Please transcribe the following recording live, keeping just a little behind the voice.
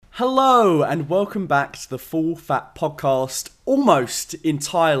Hello and welcome back to the Full Fat Podcast, almost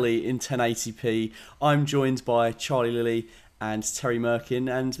entirely in 1080p. I'm joined by Charlie Lilly and Terry Merkin,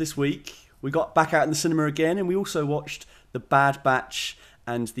 and this week we got back out in the cinema again, and we also watched The Bad Batch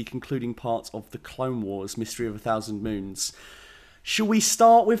and the concluding part of The Clone Wars, Mystery of a Thousand Moons. Shall we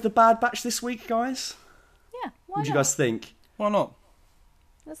start with The Bad Batch this week, guys? Yeah, why What do you guys think? Why not?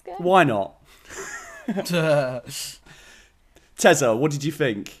 Let's go. Why not? Tezza, what did you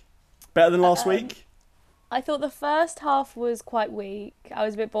think? Better than last week? I thought the first half was quite weak. I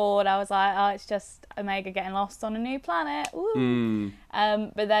was a bit bored. I was like, oh, it's just Omega getting lost on a new planet. Woo.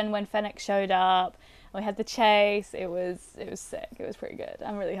 But then when Fennec showed up, we had the chase. It was sick. It was pretty good.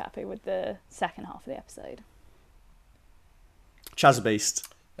 I'm really happy with the second half of the episode. Chazzabeast.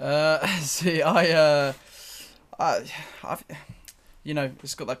 See, I've, you know,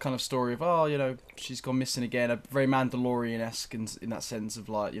 it's got that kind of story of, she's gone missing again. A very Mandalorian-esque in that sense of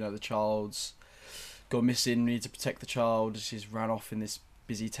the child's gone missing. We need to protect the child. She's ran off in this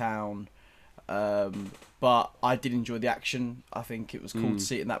busy town. But I did enjoy the action. I think it was cool to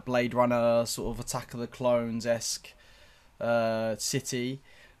see it in that Blade Runner sort of Attack of the Clones-esque city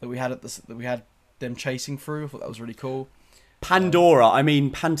that we had that we had them chasing through. I thought that was really cool.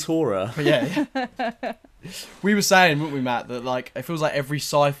 Pantora. But yeah. We were saying, weren't we, Matt, that it feels like every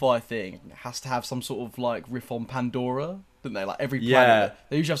sci-fi thing has to have some sort of riff on Pandora, don't they? Like every planet,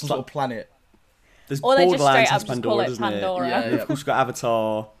 they usually have some sort of planet. There's Or they just Borderlands straight has up just Pandora, call it doesn't Pandora. it? Yeah. Of course, we've got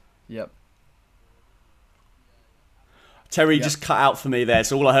Avatar. Yep. Terry just cut out for me there,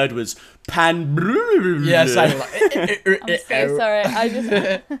 so all I heard was Pan. Yeah, same. I'm so sorry.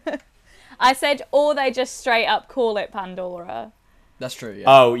 I said, or they just straight up call it Pandora. That's true. Yeah.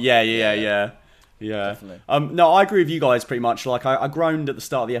 Oh yeah. Definitely. No, I agree with you guys pretty much. I groaned at the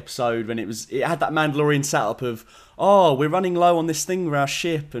start of the episode when it had that Mandalorian setup of, oh, we're running low on this thing with our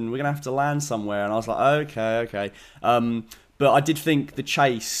ship and we're gonna have to land somewhere, and I was like, okay. But I did think the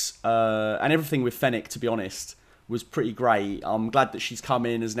chase and everything with Fennec, to be honest, was pretty great. I'm glad that she's come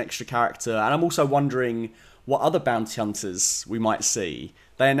in as an extra character, and I'm also wondering what other bounty hunters we might see.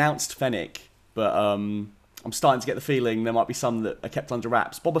 They announced Fennec, but I'm starting to get the feeling there might be some that are kept under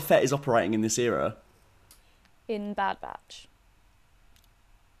wraps. Boba Fett is operating in this era. In Bad Batch.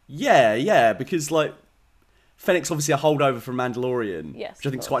 Yeah, because Fennec's obviously a holdover from Mandalorian, Yes, which I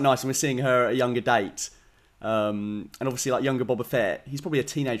think is quite nice, and we're seeing her at a younger date. And obviously, younger Boba Fett, he's probably a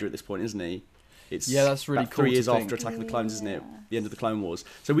teenager at this point, isn't he? That's really about cool. 3 years to after think. Attack of the Clones, isn't it? The end of the Clone Wars.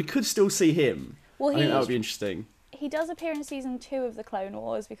 So we could still see him. Well, I think that would be interesting. He does appear in season 2 of the Clone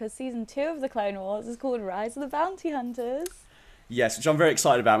Wars, because season 2 of the Clone Wars is called Rise of the Bounty Hunters. Yes, which I'm very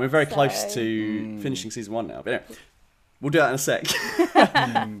excited about. We're very close to finishing season 1 now. But anyway, we'll do that in a sec.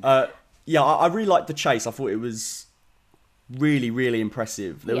 I really liked the chase. I thought it was really, really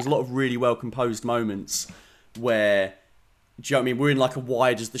impressive. There was a lot of really well composed moments where, do you know what I mean? We're in a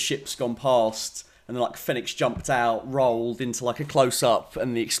wide as the ship's gone past, and then Fennec's jumped out, rolled into a close up,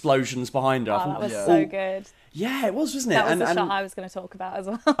 and the explosions behind her. Oh, that was so good. Yeah, it was, wasn't it? That was the shot I was going to talk about as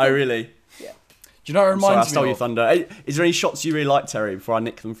well. Oh, really? Yeah. Do you know what it reminds me I stole of? your thunder. Is there any shots you really like, Terry, before I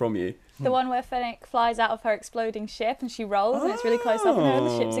nick them from you? The one where Fennec flies out of her exploding ship and she rolls and it's really close up on her and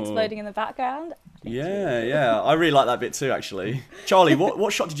the ship's exploding in the background. Yeah. I really like that bit too, actually. Charlie,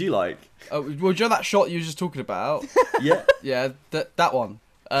 what shot did you like? Well, do you know that shot you were just talking about? Yeah. Yeah, that one.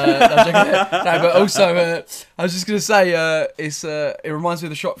 But also, I was just going to say, it reminds me of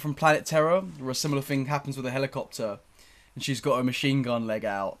the shot from Planet Terror, where a similar thing happens with a helicopter, and she's got a machine gun leg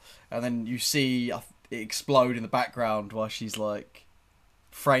out, and then you see it explode in the background while she's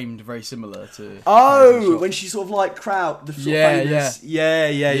framed very similar to... Oh, when she sort of crowd... The Yeah.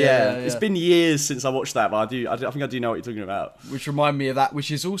 It's been years since I watched that, but I think I do know what you're talking about. Which remind me of that,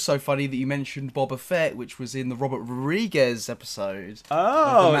 which is also funny that you mentioned Boba Fett, which was in the Robert Rodriguez episode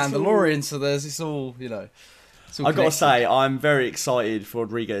of The Mandalorian, so it's all I've got to say, I'm very excited for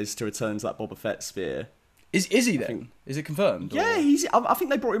Rodriguez to return to that Boba Fett sphere. Is he then? Is it confirmed? Yeah, I think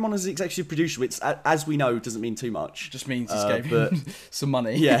they brought him on as the executive producer, which, as we know, doesn't mean too much. Just means he's gave him some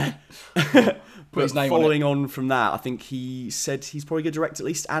money. Yeah. Put his name following on from that, I think he said he's probably going to direct at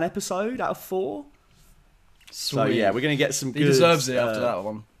least an episode out of 4. Sweet. So yeah, we're going to get some good... He deserves it after that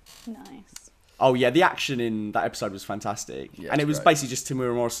one. Nice. Oh yeah, the action in that episode was fantastic. Yeah, and it was great. basically just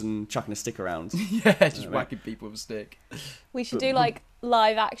Tamura Morrison chucking a stick around. Yeah, just whacking people with a stick. We should do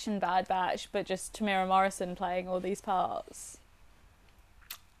live action Bad Batch, but just Tamira Morrison playing all these parts.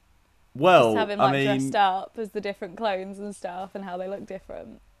 Well, Just have him dressed up as the different clones and stuff, and how they look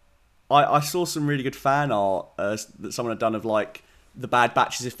different. I saw some really good fan art that someone had done of the Bad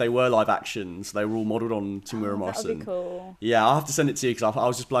Batch as if they were live actions. They were all modelled on Temuera Morrison. That would be cool. Yeah, I'll have to send it to you because I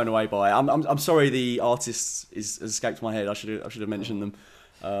was just blown away by it. I'm sorry the artist has escaped my head. I should have mentioned them.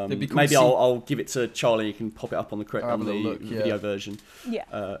 Cool Maybe I'll give it to Charlie. You can pop it up on the video version. Yeah.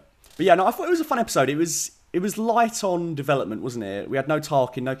 But yeah, no, I thought it was a fun episode. It was light on development, wasn't it? We had no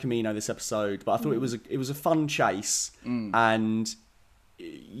Tarkin, no Camino this episode, but I thought it was a fun chase, and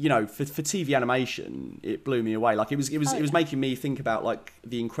you know, for TV animation, it blew me away. Like it was making me think about like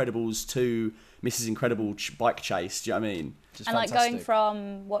the Incredibles 2 Mrs. Incredible bike chase. Do you know what I mean? And like going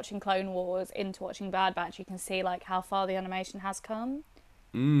from watching Clone Wars into watching Bad Batch, you can see like how far the animation has come.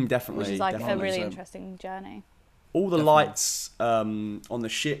 Definitely. Which is like definitely. a really interesting journey. All the lights on the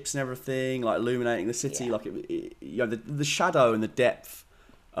ships and everything, like illuminating the city, like you know, the shadow and the depth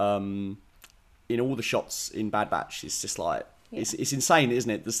in all the shots in Bad Batch is just like it's insane, isn't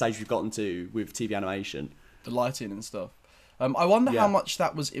it? The stage we've gotten to with TV animation, the lighting and stuff. I wonder how much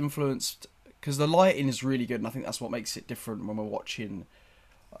that was influenced, because the lighting is really good, and I think that's what makes it different when we're watching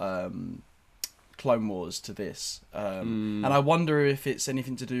Clone Wars to this. And I wonder if it's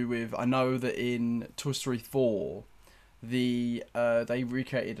anything to do with, I know that in Toy Story 4 they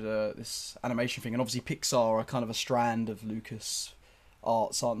recreated this animation thing, and obviously Pixar are kind of a strand of Lucas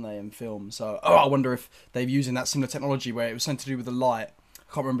Arts, aren't they, in film? So I wonder if they're using that similar technology where it was something to do with the light.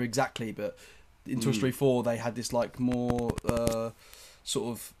 I can't remember exactly, but in Toy Story 4 they had this like more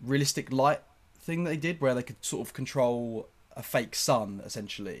sort of realistic light thing that they did, where they could sort of control a fake sun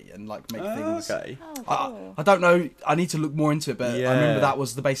essentially and like make things. Okay. Cool. I don't know. I need to look more into it, but I remember that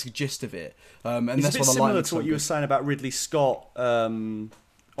was the basic gist of it. And it's that's a bit what similar to what you were saying about Ridley Scott on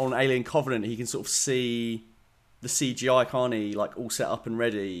Alien Covenant. He can sort of see the CGI, can't he? Like all set up and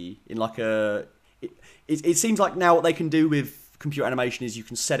ready in like a. It seems like now what they can do with computer animation is you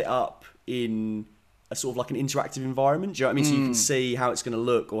can set it up in a sort of like an interactive environment. Do you know what I mean? So you can see how it's going to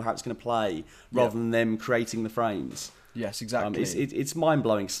look or how it's going to play rather than them creating the frames. Yes, exactly. It's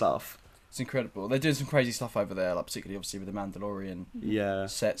mind-blowing stuff. It's incredible. They're doing some crazy stuff over there, like particularly obviously with the Mandalorian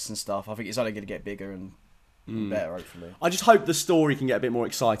sets and stuff. I think it's only going to get bigger and better, hopefully. I just hope the story can get a bit more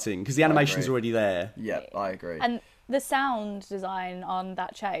exciting because the animation's already there. Yeah, I agree. And the sound design on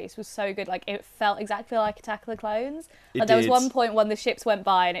that chase was so good. Like it felt exactly like Attack of the Clones. Like, there was one point when the ships went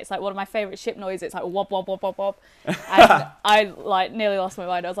by and it's like one of my favourite ship noises. It's like wob wob wob wob wob, and I like nearly lost my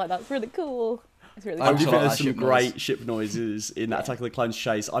mind. I was like, that's really cool. It's really cool. I do think there's some great ship noises in that Attack of the Clones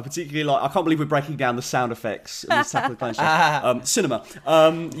chase. I particularly like. I can't believe we're breaking down the sound effects in the Attack of the Clones chase. Cinema.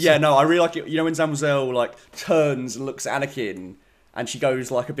 No, I really like it. You know when Zamazel like turns and looks at Anakin. And she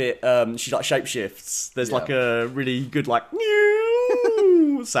goes like a bit, she like shapeshifts. There's like a really good like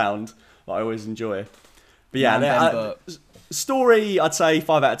sound that I always enjoy. But yeah, story I'd say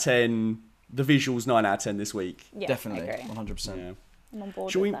 5 out of 10. The visuals 9 out of 10 this week. Yeah, definitely, I agree. 100%. Yeah. I'm on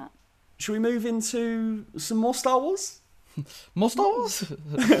board with that. Should we move into some more Star Wars? More Star Wars?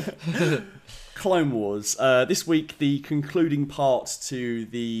 Clone Wars. This week, the concluding part to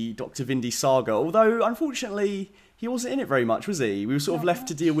the Dr. Vindy saga. Although, unfortunately, he wasn't in it very much, was he? We were sort of left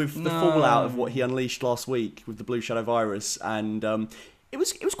to deal with the fallout of what he unleashed last week with the Blue Shadow virus, and it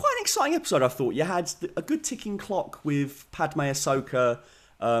was quite an exciting episode. I thought you had a good ticking clock with Padme, Ahsoka,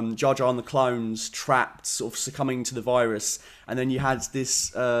 Jar Jar and the clones trapped, sort of succumbing to the virus, and then you had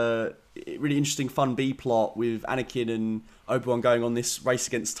this really interesting, fun B plot with Anakin and Obi-Wan going on this race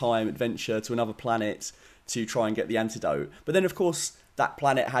against time adventure to another planet to try and get the antidote. But then, of course, that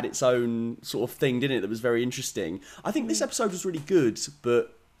planet had its own sort of thing, didn't it, that was very interesting. I think this episode was really good,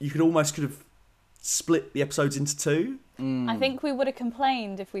 but you could have split the episodes into two. I think we would have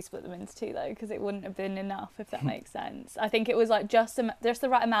complained if we split them into two, though, because it wouldn't have been enough, if that makes sense. I think it was like just the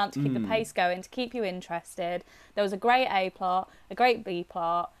right amount to keep the pace going, to keep you interested. There was a great A plot, a great B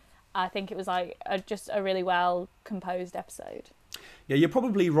plot. I think it was like just a really well composed episode. Yeah, you're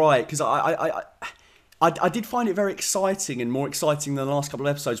probably right, because I did find it very exciting, and more exciting than the last couple of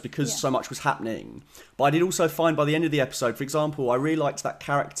episodes because so much was happening. But I did also find by the end of the episode, for example, I really liked that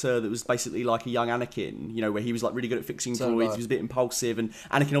character that was basically like a young Anakin, you know, where he was like really good at fixing droids, he was a bit impulsive, and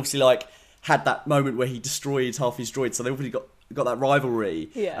Anakin obviously like had that moment where he destroyed half his droids, so they obviously got that rivalry.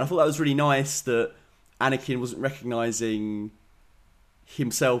 Yeah. And I thought that was really nice that Anakin wasn't recognising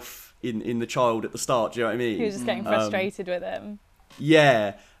himself in the child at the start, do you know what I mean? He was just getting frustrated with him.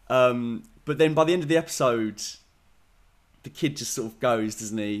 Yeah. But then by the end of the episode, the kid just sort of goes,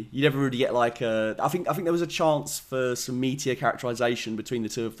 doesn't he? You never really get like I think there was a chance for some meatier characterization between the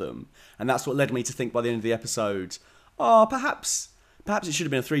two of them, and that's what led me to think by the end of the episode, perhaps it should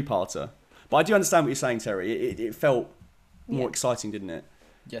have been a 3-parter. But I do understand what you're saying, Terry. It felt more exciting, didn't it?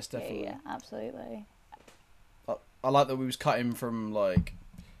 Yes, definitely. Yeah, absolutely. I like that we was cutting from like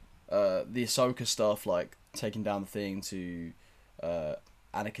the Ahsoka stuff, like taking down the thing, to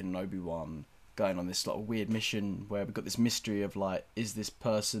Anakin and Obi-Wan going on this like weird mission where we've got this mystery of like, is this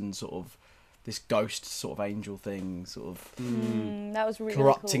person sort of this ghost sort of angel thing sort of that was really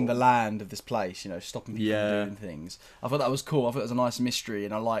corrupting cool. the land of this place, you know, stopping people Yeah. from doing things. I thought that was cool. I thought it was a nice mystery,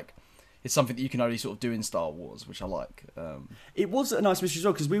 and I like it's something that you can only sort of do in Star Wars, which I like. It was a nice mystery as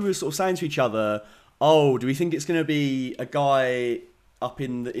well, because we were sort of saying to each other, "Oh, do we think it's going to be a guy up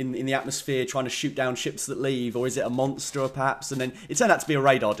in the atmosphere trying to shoot down ships that leave, or is it a monster perhaps?" And then it turned out to be a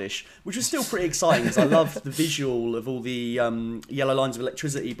radar dish, which was still pretty exciting because I loved the visual of all the yellow lines of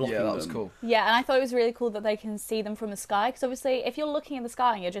electricity blocking them. Yeah, that was cool. Yeah, and I thought it was really cool that they can see them from the sky, because obviously if you're looking in the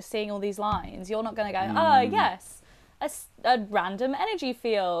sky and you're just seeing all these lines, you're not going to go, oh yes, a random energy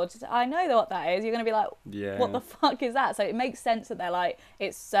field, I know what that is. You're going to be like, Yeah. what the fuck is that? So it makes sense that they're like,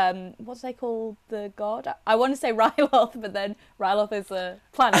 it's what do they call the god? I want to say Ryloth, but then Ryloth is a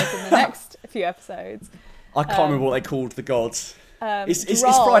planet in the next few episodes. I can't remember what they called the gods. It's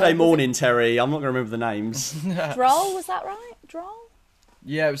Droll. Friday morning, Terry. I'm not going to remember the names. Droll, was that right? Droll?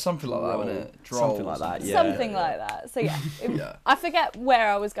 Yeah, it was something like that, wasn't it? Something like that, yeah. Something like that. So yeah, Yeah. I forget where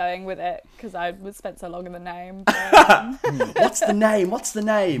I was going with it because I spent so long in the name. But, What's the name? What's the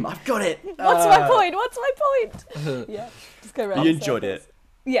name? I've got it. what's my point? What's my point? Yeah, just go around. You in enjoyed circles. it.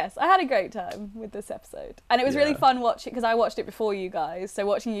 Yes, I had a great time with this episode. And it was really Yeah. fun watching, because I watched it before you guys. So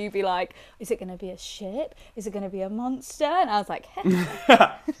watching you be like, is it going to be a ship? Is it going to be a monster? And I was like,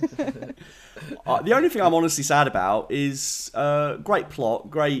 The only thing I'm honestly sad about is great plot,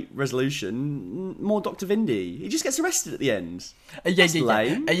 great resolution, more Dr. Vindy. He just gets arrested at the end. That's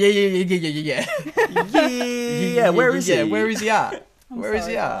lame. Yeah. Yeah, where is he? Yeah, where is he at? I'm Where is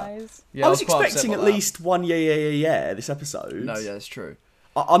sorry, he at? guys. Yeah, I was quite upset expecting at about that. least one yeah this episode. No, yeah, that's true.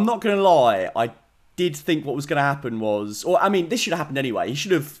 I'm not going to lie, I did think what was going to happen was... Or, I mean, this should have happened anyway. He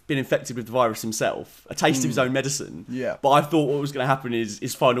should have been infected with the virus himself. A taste of his own medicine. Yeah. But I thought what was going to happen is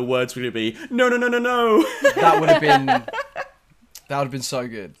his final words were going to be, no. That would have been so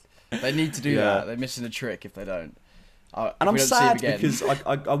good. They need to do Yeah. that. They're missing a trick if they don't. And We I'm don't see him sad again. because I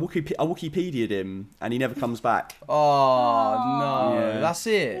Wikipedia'd him and he never comes back. Oh no, Yeah. that's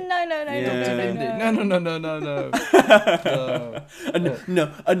it. No, Yeah.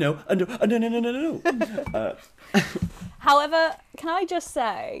 No. No. However, can I just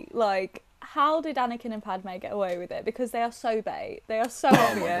say, like, how did Anakin and Padme get away with it? Because they are so bait. They are so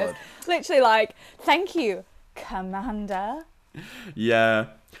obvious. God. Literally, like, thank you, Commander. Yeah.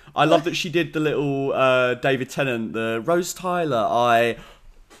 I love that she did the little David Tennant, the Rose Tyler,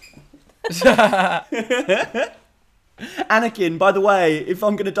 Anakin, by the way, if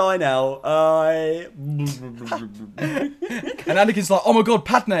I'm going to die now, And Anakin's like, oh my god,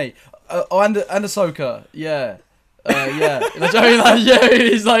 Padme, and Ahsoka, yeah. Yeah, like, I mean, like, yeah,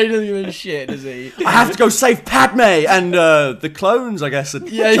 he's like, he doesn't give a shit, does he? I have to go save Padme, and the clones, I guess, are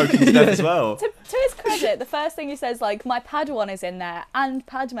choking to death as well. To his credit, the first thing he says, like, my Padawan is in there, and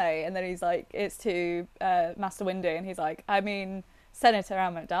Padme, and then he's like, it's to Master Windu, and he's like, I mean, Senator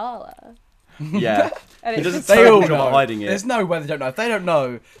Amidala. Yeah. And He it's doesn't just, They all job know. at hiding it. There's no way they don't know. If they don't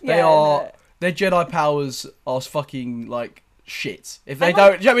know, they Yeah, are no. their Jedi powers are fucking like shit. If they And,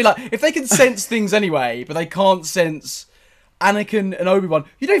 don't, do you know what I mean? Like, if they can sense things anyway, but they can't sense Anakin and Obi-Wan,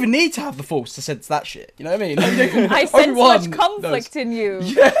 you don't even need to have the Force to sense that shit. You know what I mean? Like, you don't- I sense Obi-Wan much conflict knows. in you.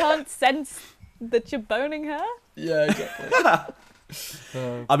 Yeah. I can't sense that you're boning her. Yeah, exactly.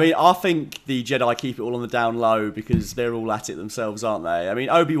 I mean, I think the Jedi keep it all on the down low because they're all at it themselves, aren't they? I mean,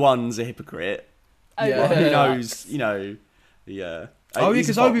 Obi-Wan's a hypocrite. Yeah. Who knows, you know, yeah. Oh, yeah, He's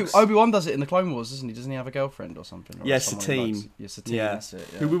a because fox. Obi-Wan does it in the Clone Wars, doesn't he? Doesn't he have a girlfriend or something? Or Yes, someone Satine. who likes- Yeah, Satine, Yeah. that's it.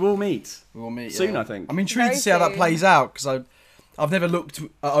 Yeah. Who we will meet. We will meet soon, yeah. I think. I'm intrigued Very to see how that soon. plays out because I've never looked at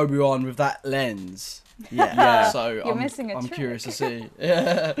Obi-Wan with that lens. Yeah, so You're missing a I'm trick. curious to see.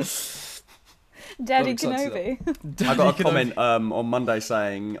 Yeah. Daddy I'm excited Kenobi. I got a comment on Monday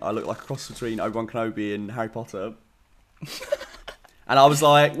saying I look like a cross between Obi-Wan Kenobi and Harry Potter. And I was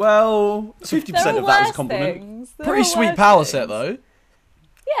like, well, 50% There are of that was a worse compliment. things. There Pretty are sweet worse power things. set though.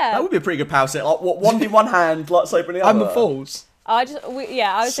 Yeah. That would be a pretty good power set. Like, one in one hand, lightsaber in the other. And the Force. I was So thinking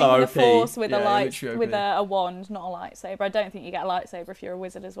OP. the Force with Yeah, a light, literally with OP. a wand, not a lightsaber. I don't think you get a lightsaber if you're a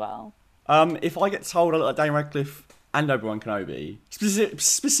wizard as well. If I get told I look like Daniel Radcliffe and Obi-Wan Kenobi,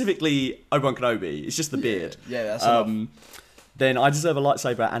 specifically Obi-Wan Kenobi, it's just the beard, Yeah, that's enough. then I deserve a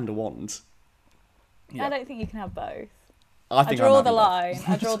lightsaber and a wand. Yeah. I don't think you can have both. I I think draw I'm the having line.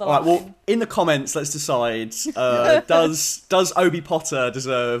 I draw the that. All right, line. well, in the comments, let's decide. Does Obi Potter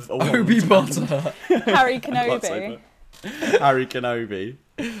deserve a wand? Obi Potter. Harry Kenobi. Lightsaber. Harry Kenobi.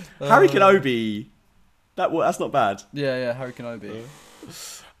 Harry Kenobi That's not bad. Yeah, Harry Kenobi.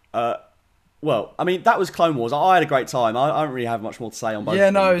 Well, I mean, that was Clone Wars. I had a great time. I don't really have much more to say on both. Yeah,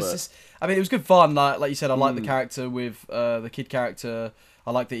 of them, no, it's but... just. I mean, it was good fun. Like you said, I like the character with the kid character.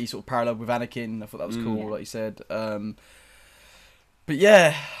 I like that he sort of paralleled with Anakin. I thought that was cool, like you said. But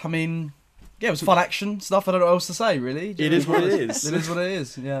yeah, I mean, yeah, it was fun action stuff. I don't know what else to say, really. It is what it is. It is what it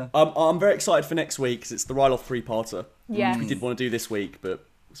is. Yeah. I'm very excited for next week because it's the Ryloth 3-parter. Yes. Which we did want to do this week, but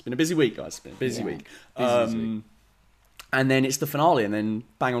it's been a busy week, guys. It's been a busy week. Busy week. And then it's the finale, and then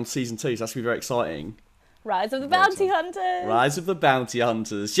bang on season 2. So that's gonna be very exciting. Rise of the Bounty Hunters. Rise of the Bounty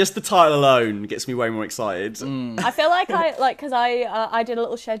Hunters. Just the title alone gets me way more excited. I feel like because I did a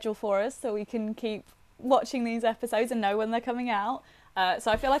little schedule for us so we can keep watching these episodes and know when they're coming out.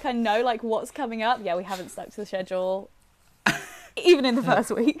 So I feel like I know like what's coming up. Yeah, we haven't stuck to the schedule even in the first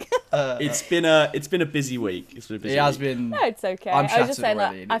week. It's been a busy week. It's been a busy It has week. been. No, it's okay. I'm I was just shattered saying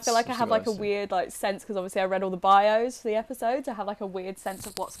already, that I feel like I it's have like a surprising. weird like sense because obviously I read all the bios for the episodes. I have like a weird sense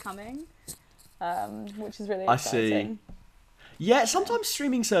of what's coming, which is really exciting. I see. Yeah, sometimes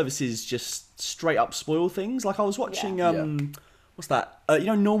streaming services just straight up spoil things. Like I was watching, what's that?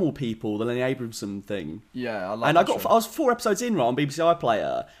 Normal People, the Lenny Abramson thing. Yeah, I like And that I show. was 4 episodes in right on BBC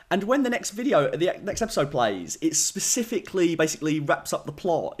iPlayer, and when the next episode plays, it specifically basically wraps up the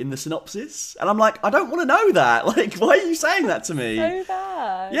plot in the synopsis, and I'm like, I don't want to know that. Like, why are you saying that to me? So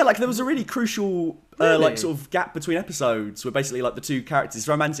bad. Yeah, like there was a really crucial like sort of gap between episodes where basically like the two characters, this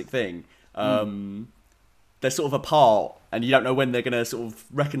romantic thing, they're sort of apart and you don't know when they're going to sort of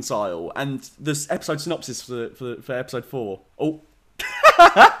reconcile. And this episode synopsis for episode 4. Oh.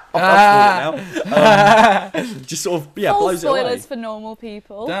 I've spoiled it now. Just sort of, Full blows it away. spoilers for Normal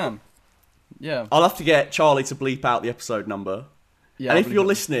People. Damn. Yeah. I'll have to get Charlie to bleep out the episode number. Yeah. And I if you're believe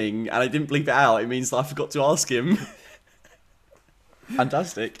listening and I didn't bleep it out, it means that I forgot to ask him.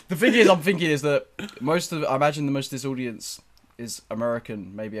 Fantastic. The thing is, I'm thinking is that I imagine the most of this audience is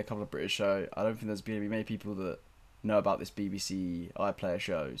American, maybe a couple of British show. I don't think there's going to be many people that know about this BBC iPlayer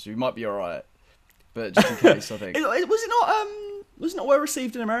show, so we might be alright. But just in case, I think. Was it not well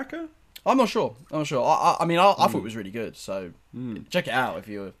received in America? I'm not sure. I mean, I thought it was really good, so check it out if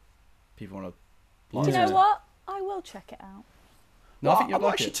people want to. Do you know what? I will check it out. No, Well, I think you'll I'm not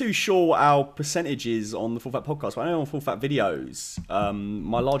like actually it. too sure what our percentage is on the Full Fat podcast, but I know on Full Fat videos,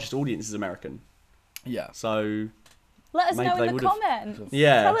 my largest audience is American. Yeah. So Let us Maybe know they in the would've- comments.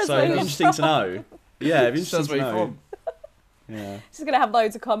 yeah, Tell us so where it'd be you're interesting to know. Yeah, it'd be Just tell us interesting to where you're know. from. Yeah. Just gonna have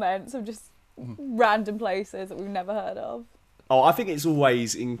loads of comments of just random places that we've never heard of. Oh, I think it's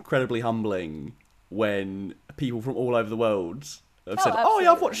always incredibly humbling when people from all over the world have said, "Oh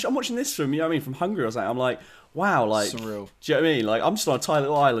yeah, absolutely. I'm watching this from from Hungary or something." I'm like, wow, like, Surreal. do you know what I mean? Like, I'm just on a tiny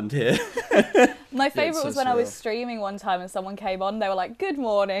little island here. My it's favourite so was when I was surreal. streaming one time and someone came on, they were like, "Good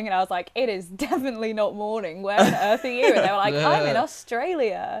morning," and I was like, "It is definitely not morning. Where on earth are you?" And they were like, "I'm in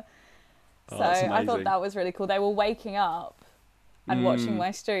Australia." Oh, So that's I thought amazing. that was really cool. They were waking up and watching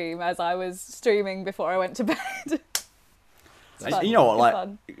my stream as I was streaming before I went to bed. It's And fun. you know what, It's like,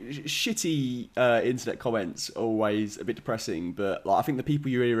 fun. shitty internet comments are always a bit depressing, but like I think the people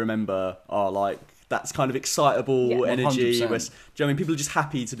you really remember are like that's kind of excitable Yeah. energy. 100%. Where, do you know what I mean? People are just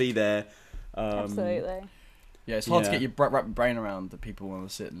happy to be there. Absolutely. Yeah, it's hard to Yeah. get your wrap your brain around that people want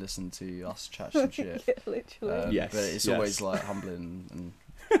to sit and listen to us chat some shit. Yeah, literally. Yes, But it's yes. always like humbling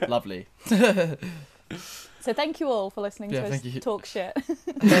and lovely. So thank you all for listening Yeah, to us thank you. talk shit.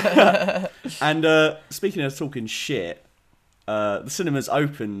 And speaking of talking shit, the cinemas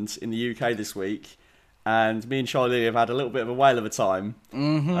opened in the UK this week, and me and Charlie have had a little bit of a whale of a time.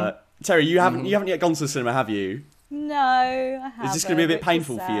 Terry, you haven't yet gone to the cinema, have you? No, I haven't. Is this gonna be a bit which is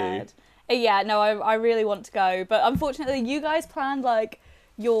painful for you? sad. Yeah, no, I really want to go, but unfortunately, you guys planned like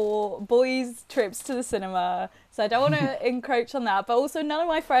your boys' trips to the cinema, so I don't want to encroach on that. But also, none of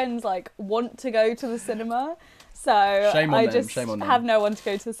my friends like want to go to the cinema, so Shame on I them, just shame on them. have no one to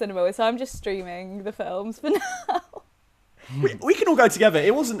go to the cinema with. So I'm just streaming the films for now. We can all go together.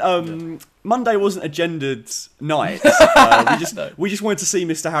 It wasn't Monday wasn't a gendered night. We just wanted to see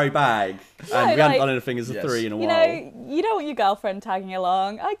Mr. Harry Bag, and we hadn't like- done anything as a Yes. 3 in a You while. know, you don't want your girlfriend tagging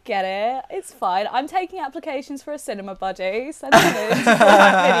along. I get it. It's fine. I'm taking applications for a cinema buddy. Send them in to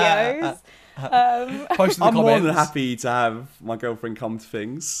videos. Post in the I'm more comments. than happy to have my girlfriend come to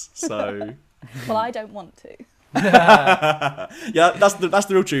things. So Well, I don't want to. yeah, that's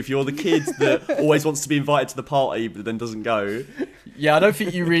the real truth. You're the kid that always wants to be invited to the party but then doesn't go. Yeah, I don't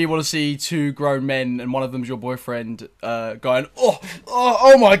think you really want to see two grown men and one of them's your boyfriend going,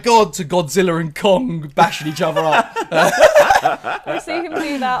 oh my god, to Godzilla and Kong bashing each other up. We see him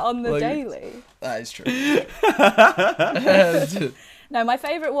do that on the Like- daily. That is true. No, my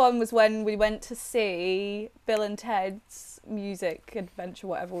favourite one was when we went to see Bill and Ted's music adventure,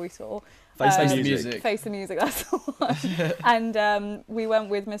 whatever we saw. Face the Music. Face the Music, that's the one. And we went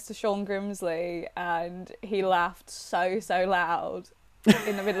with Mr. Sean Grimsley, and he laughed so loud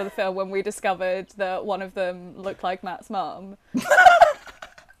in the middle of the film when we discovered that one of them looked like Matt's mum.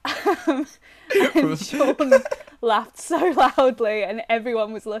 And Sean laughed so loudly and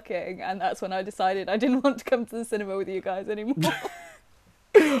everyone was looking, and that's when I decided I didn't want to come to the cinema with you guys anymore.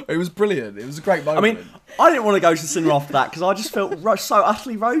 It was brilliant. It was a great moment. I mean, I didn't want to go to the cinema after that because I just felt so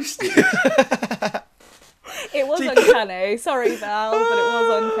utterly roasted. It was uncanny. Sorry, Val, but it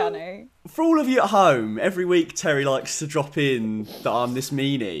was uncanny. For all of you at home, every week Terry likes to drop in that I'm this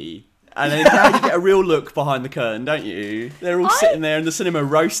meanie. And then now you get a real look behind the curtain, don't you? They're all sitting there in the cinema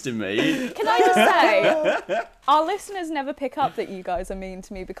roasting me. Can I just say, our listeners never pick up that you guys are mean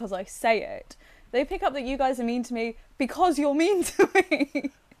to me because I say it. They pick up that you guys are mean to me because you're mean to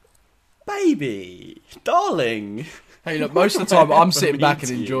me. Baby, darling. Hey, look, most of the time I'm sitting back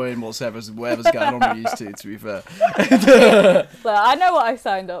and enjoying whatever's going on with you two, to be fair. But I know what I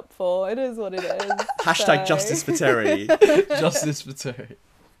signed up for. It is what it is. Hashtag justice for Terry. Justice for Terry.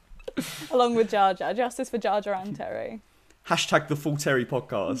 Along with Jar Jar. Justice for Jar Jar and Terry. Hashtag the Full Terry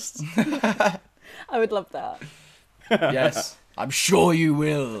podcast. I would love that. Yes, I'm sure you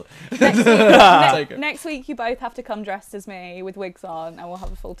will. Next week you both have to come dressed as me with wigs on and we'll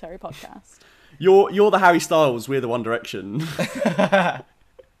have a Full Terry podcast. You're the Harry Styles, we're the One Direction.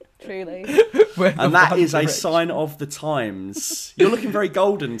 Truly. And that is a sign of the times. You're looking very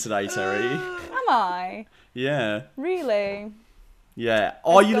golden today, Terry. Am I? Yeah. Really? Yeah.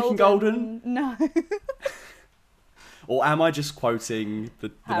 Are you looking golden? No. Or am I just quoting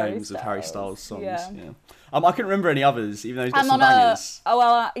the names Styles. of Harry Styles songs? Yeah. I couldn't remember any others, even though he's got I'm some on bangers.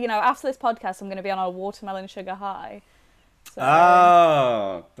 after this podcast I'm going to be on a watermelon sugar high. So,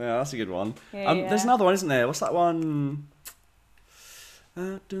 Oh, yeah, that's a good one. Yeah. There's another one, isn't there? What's that one?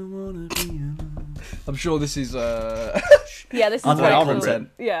 I don't wanna be alone. I'm sure this is... Yeah, this is I know, very I'll cool. remember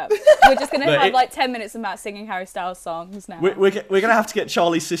it. Yeah. We're just going to have like 10 minutes of Matt singing Harry Styles songs now. We're going to have to get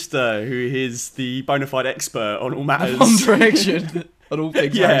Charlie's sister, who is the bona fide expert on all matters. One Direction. On all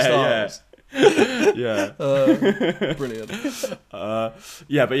things Harry Styles. Yeah. Brilliant. But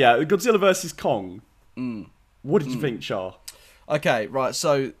Godzilla versus Kong. What did you think, Char? Okay, right,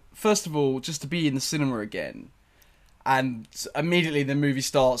 so first of all, just to be in the cinema again, and immediately the movie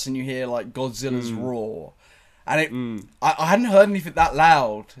starts and you hear like Godzilla's roar, and I hadn't heard anything that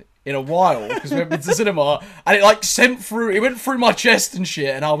loud in a while because we went to the cinema, and it like it went through my chest and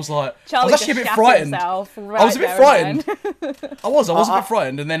shit, and I was like, Charlie I was actually a bit frightened. I was a bit frightened. I was a bit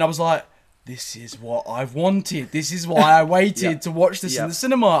frightened, and then I was like, this is what I've wanted. This is why I waited to watch this in the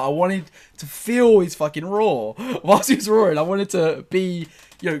cinema. I wanted to feel his fucking roar. Whilst he was roaring, I wanted to be,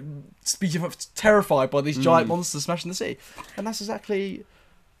 terrified by these giant monsters smashing the sea. And that's exactly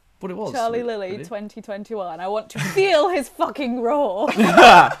what it was. Charlie Lilly 2021. I want to feel his fucking roar.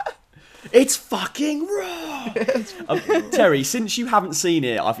 It's fucking raw. Terry, since you haven't seen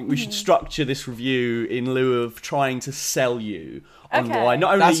it, I think we should structure this review in lieu of trying to sell you on why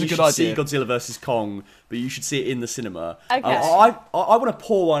not only you should see Godzilla vs Kong, but you should see it in the cinema. Okay. I want to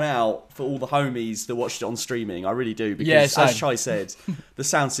pour one out for all the homies that watched it on streaming. I really do, because as Charlie said, the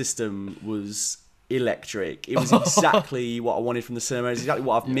sound system was electric. It was exactly what I wanted from the cinema. It's exactly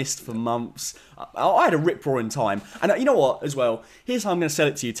what I've missed for months. I had a rip-roaring time. And you know what, as well? Here's how I'm going to sell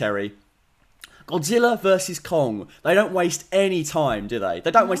it to you, Terry. Godzilla versus Kong. They don't waste any time, do they?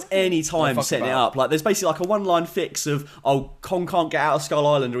 They don't waste any time setting it up. Like, there's basically like a one-line fix of, Kong can't get out of Skull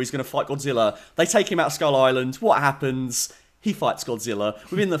Island or he's going to fight Godzilla. They take him out of Skull Island. What happens? He fights Godzilla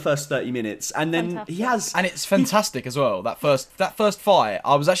within the first 30 minutes, and then he has... And it's fantastic as well. That first fight,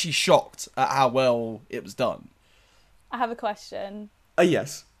 I was actually shocked at how well it was done. I have a question.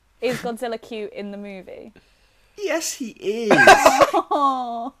 Yes. Is Godzilla cute in the movie? Yes, he is.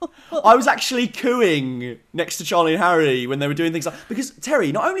 I was actually cooing next to Charlie and Harry when they were doing things like... Because,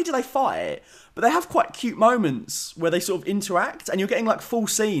 Terry, not only do they fight, but they have quite cute moments where they sort of interact, and you're getting like full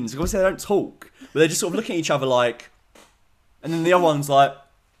scenes, because they don't talk, but they're just sort of looking at each other like... And then the other one's like...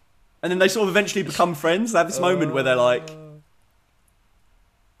 And then they sort of eventually become friends. They have this moment where they're like...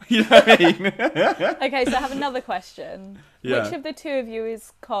 You know what I mean? Okay, so I have another question. Yeah. Which of the two of you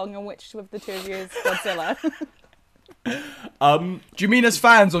is Kong and which of the two of you is Godzilla? Do you mean as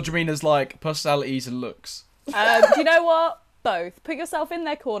fans, or do you mean as like personalities and looks? Do you know what? Both. Put yourself in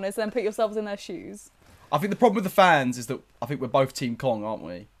their corners, then put yourselves in their shoes. I think the problem with the fans is that I think we're both Team Kong, aren't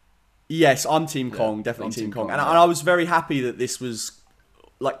we? Yes, I'm Team Kong, definitely Team Kong. And I was very happy that this was...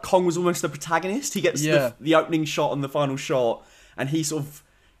 Like, Kong was almost the protagonist. He gets the opening shot and the final shot, and he sort of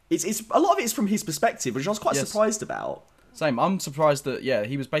it's a lot of it is from his perspective, which I was quite surprised about. Same. I'm surprised that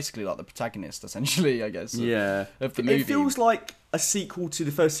he was basically like the protagonist, essentially. I guess. Of the movie. It feels like a sequel to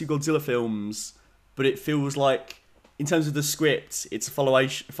the first two Godzilla films, but it feels like, in terms of the script, it's a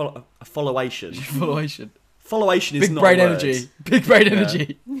followation. Followation. Followation is Big not brain a word. energy. Big brain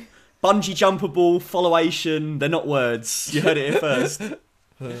energy. Bungee jumpable, followation, they're not words. You heard it here first.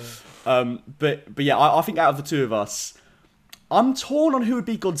 But yeah, I think out of the two of us, I'm torn on who would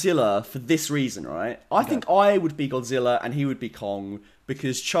be Godzilla for this reason, right? I think I would be Godzilla and he would be Kong,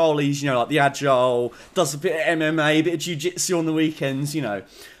 because Charlie's, like the agile, does a bit of MMA, a bit of jiu-jitsu on the weekends, whereas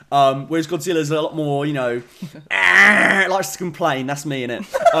Godzilla's a lot more, likes to complain. That's me, innit?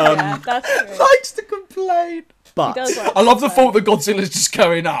 Yeah, that's true. Likes to complain. But He does like I love the to thought that Godzilla's just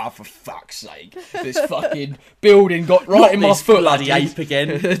going, for fuck's sake, this fucking building got right in my foot, bloody like ape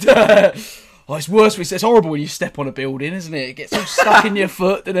again. Oh, it's worse. It's horrible when you step on a building, isn't it? It gets all stuck in your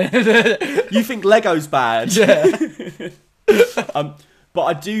foot. You think Lego's bad? Yeah. But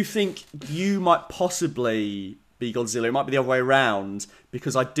I do think you might possibly be Godzilla. It might be the other way around,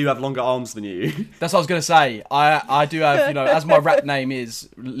 because I do have longer arms than you. That's what I was gonna say. I do have, as my rap name is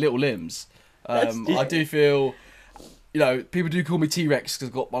Little Limbs. I do feel, people do call me T-Rex because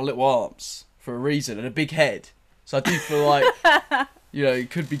I've got my little arms for a reason and a big head. So I do feel like, it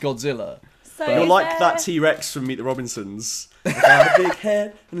could be Godzilla. So You're is like there- that T-Rex from Meet the Robinsons. I got a big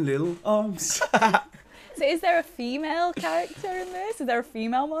head and little arms. So is there a female character in this? Is there a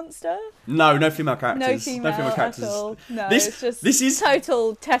female monster? No female characters. No female, characters. at all. No, This- it's just this is-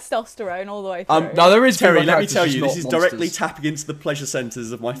 total testosterone all the way through. No, there is Terry, female let me characters, tell just you, not this is directly monsters. tapping into the pleasure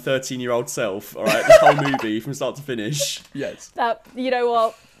centres of my 13-year-old self, alright? This whole movie, from start to finish. Yes. That, you know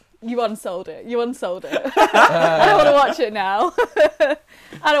what? You unsold it. I don't want to watch it now.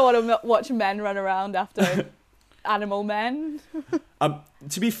 I don't want to watch men run around after animal men.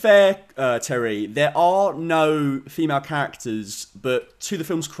 To be fair, Terry, there are no female characters, but to the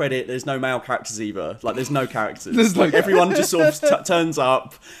film's credit, there's no male characters either. Like, there's no characters. There's no Everyone just sort of turns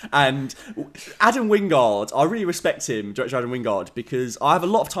up, and Adam Wingard, I really respect him, director Adam Wingard, because I have a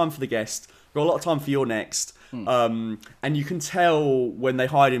lot of time for the guest, got a lot of time for your next, and you can tell when they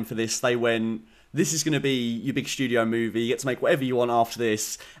hired him for this, they went, this is going to be your big studio movie, you get to make whatever you want after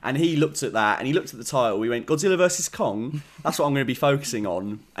this. And he looked at that, and he looked at the title, he went, Godzilla vs. Kong, that's what I'm going to be focusing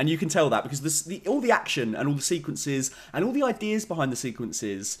on. And you can tell that, because all the action, and all the sequences, and all the ideas behind the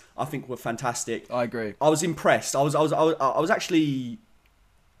sequences, I think were fantastic. I agree. I was impressed. I was actually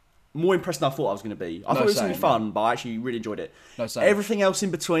more impressed than I thought I was going to be. I thought it was going to be fun, but I actually really enjoyed it. No, same. Everything else in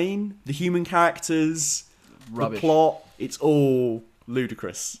between, the human characters, Rubbish. the plot, it's all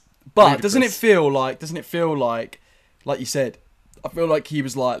ludicrous. But Ludicrous. doesn't it feel like you said, I feel like he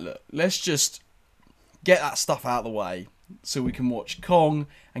was like, look, let's just get that stuff out of the way so we can watch Kong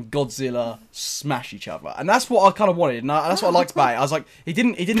and Godzilla smash each other. And that's what I kind of wanted, and that's what I liked about it. I was like, he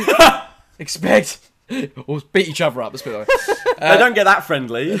didn't expect or beat each other up. Let's put it that way. They don't get that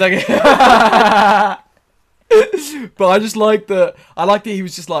friendly. But I just like that. I like that he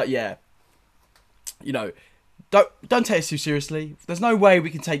was just like, don't take us too seriously. There's no way we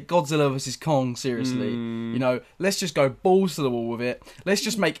can take Godzilla versus Kong seriously. Let's just go balls to the wall with it. Let's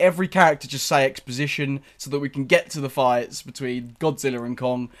just make every character just say exposition so that we can get to the fights between Godzilla and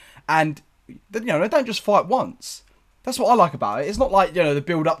Kong. And they don't just fight once. That's what I like about it. It's not like, the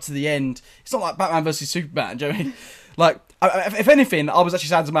build up to the end. It's not like Batman versus Superman. Do you know what I mean? Like, if anything, I was actually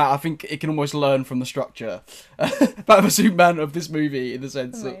sad to I think it can almost learn from the structure, Batman vs Superman of this movie, in the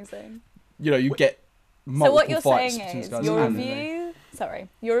sense Amazing. that, you get multiple So what you're fights saying between is these guys.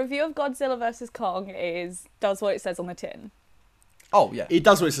 your review of Godzilla vs Kong does what it says on the tin. Oh yeah, It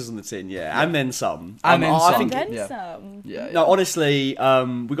does what it says on the tin, yeah. And then some. And then I some. think And then yeah. some. yeah. No, honestly,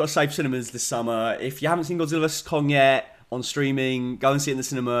 we've got Safe Cinemas this summer. If you haven't seen Godzilla vs. Kong yet on streaming, go and see it in the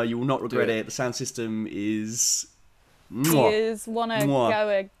cinema. You will not regret it. it. The sound system is... Do you want to go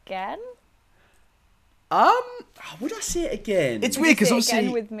again? Would I see it again? It's Would weird you because see it obviously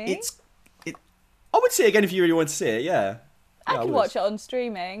again with me? I would see it again if you really want to see it, yeah. I Yeah, could would. watch it on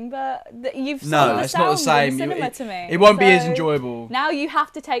streaming, but you've No, sold the it's not the sound same. of the cinema to me. It won't be as so enjoyable. Now you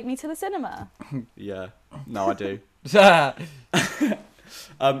have to take me to the cinema. Yeah. No, I do. Yeah.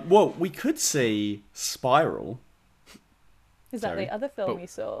 Well, we could see Spiral Is that Sorry, the other film but- you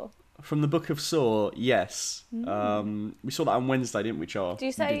saw? from the Book of Saw, yes. We saw that on Wednesday, didn't we, Char? Do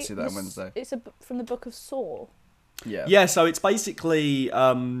you say did see that on Wednesday. It's from the Book of Saw? Yeah, so it's basically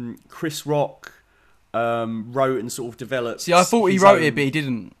Chris Rock wrote and sort of developed. See, I thought he his wrote own- it, but he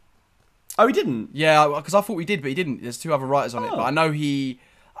didn't. Oh, he didn't? Yeah, because I thought he did, but he didn't. There's two other writers on it, Oh. but I know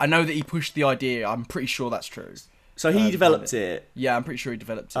that he pushed the idea. I'm pretty sure that's true. So he developed it. Yeah, I'm pretty sure he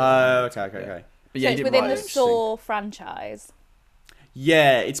developed it. Okay. But So yeah, he it's didn't within write the it. Saw franchise.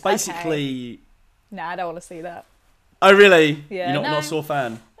 Yeah, it's basically. Nah, I don't want to see that. Oh really? Yeah, You're not no. a Saw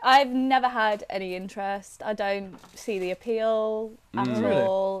fan? I've never had any interest. I don't see the appeal at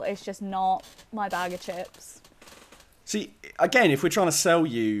all. It's just not my bag of chips. See, again, if we're trying to sell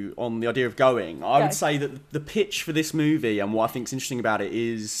you on the idea of going, I would say that the pitch for this movie and what I think is interesting about it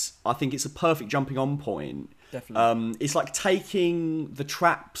is I think it's a perfect jumping on point. Definitely. It's like taking the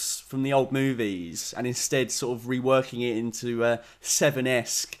traps from the old movies and instead sort of reworking it into a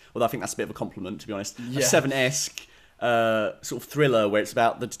Seven-esque, although I think that's a bit of a compliment, to be honest, a Seven-esque sort of thriller where it's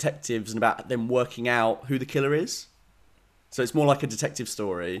about the detectives and about them working out who the killer is. So it's more like a detective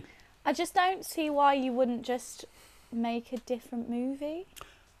story. I just don't see why you wouldn't just make a different movie.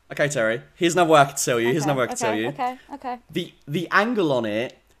 Okay, Terry, here's another way I could sell you. Here's another way I could tell you. Okay. The angle on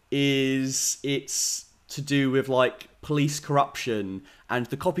it is it's to do with like police corruption, and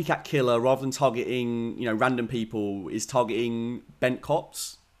the copycat killer, rather than targeting random people, is targeting bent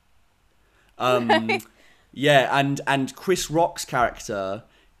cops. Yeah, and Chris Rock's character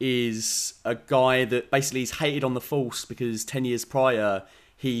is a guy that basically is hated on the force because 10 years prior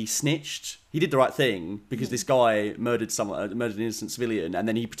he snitched. He did the right thing because this guy murdered an innocent civilian, and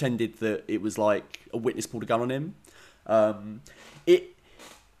then he pretended that it was like a witness pulled a gun on him.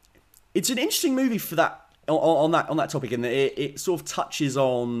 It's an interesting movie for that on that topic, in that it sort of touches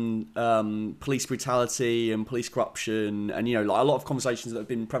on police brutality and police corruption, and like a lot of conversations that have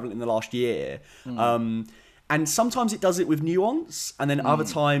been prevalent in the last year. And sometimes it does it with nuance, and then other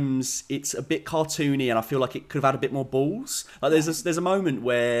times it's a bit cartoony, and I feel like it could have had a bit more balls. Like there's a moment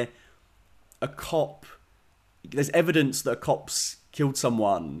where there's evidence that a cop's killed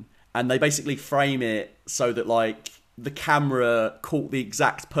someone, and they basically frame it so that like the camera caught the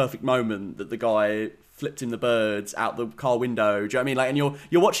exact perfect moment that the guy flipped him the birds out the car window. Do you know what I mean? Like, and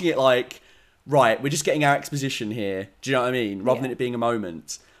you're watching it like, right, we're just getting our exposition here. Do you know what I mean? Rather than it being a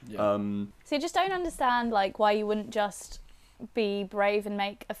moment. Yeah. So you just don't understand like why you wouldn't just be brave and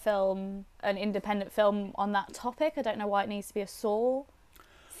make a film, an independent film on that topic. I don't know why it needs to be a Saw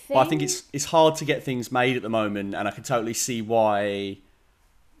thing. Well, I think it's hard to get things made at the moment, and I can totally see why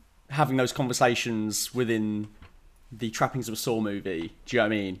having those conversations within the trappings of a Saw movie. Do you know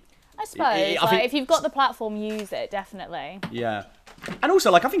what I mean? I suppose. I think if you've got the platform, use it, definitely. Yeah. And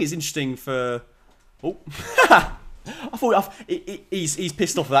also, like, I think it's interesting for... Oh. I thought he's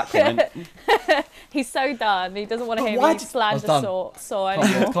pissed off at that comment. He's so done. He doesn't want to hear me slander Saw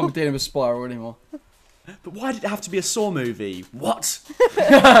anymore. Can't be dealing with Spiral anymore. But why did it have to be a Saw movie? What?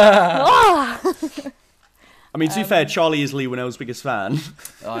 I mean, to be fair, Charlie is Lee Winnell's biggest fan.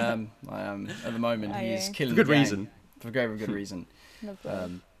 I am. At the moment, he's killing for good the game. reason. For very good reason.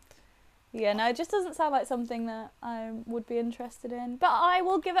 Yeah, no, it just doesn't sound like something that I would be interested in. But I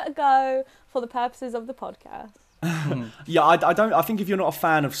will give it a go for the purposes of the podcast. Yeah, I don't. I think if you're not a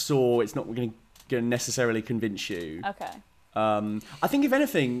fan of Saw, it's not going to necessarily convince you. Okay. I think if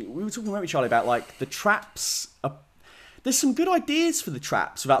anything, we were talking about Charlie about like the traps. There's some good ideas for the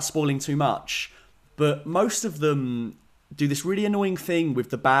traps without spoiling too much, but most of them do this really annoying thing with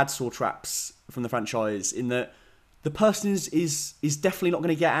the bad Saw traps from the franchise, in that the person is definitely not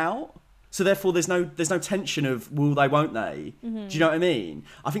going to get out. So therefore, there's no tension of will they, won't they? Mm-hmm. Do you know what I mean?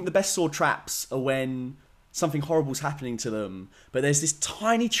 I think the best Saw traps are when something horrible's happening to them, but there's this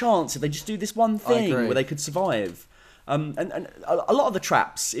tiny chance that they just do this one thing where they could survive. And a lot of the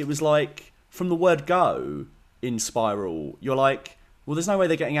traps, it was like, from the word go in Spiral, you're like, well, there's no way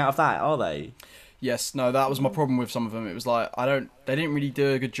they're getting out of that, are they? Yes, no, that was my problem with some of them. It was like, they didn't really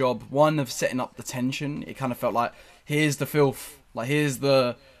do a good job, one, of setting up the tension. It kind of felt like, here's the filth, like, here's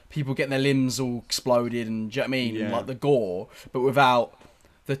the people getting their limbs all exploded, and do you know what I mean? Yeah. Like, the gore, but without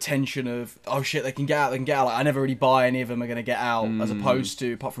the tension of, oh shit, they can get out. Like, I never really buy any of them are going to get out, as opposed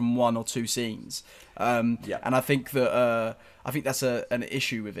to, apart from one or two scenes. And I think that, that's an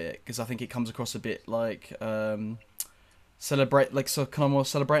issue with it, because I think it comes across a bit like, celebrating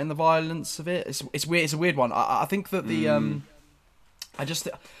the violence of it. It's weird. It's a weird one. I think that the,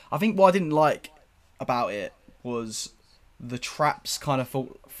 I think what I didn't like about it was the traps kind of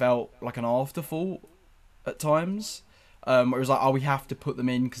felt like an afterthought at times. Where it was like, oh, we have to put them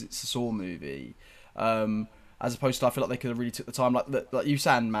in because it's a Saw movie, as opposed to, I feel like they could have really took the time, like you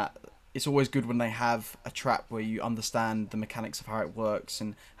said, Matt. It's always good when they have a trap where you understand the mechanics of how it works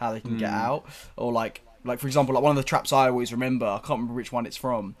and how they can get out, or like for example, like one of the traps I always remember, I can't remember which one it's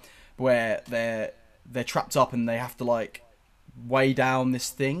from, where they're trapped up and they have to like weigh down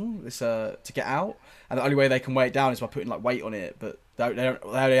this thing to get out, and the only way they can weigh it down is by putting like weight on it, but they don't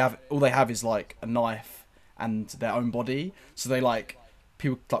all they have is like a knife and their own body. So they like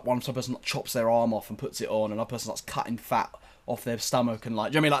people like one person chops their arm off and puts it on, and another person starts cutting fat off their stomach and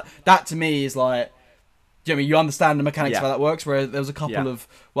like, do you know what I mean? Like that to me is like, do you know what I mean? You understand the mechanics of how that works. Where there was a couple of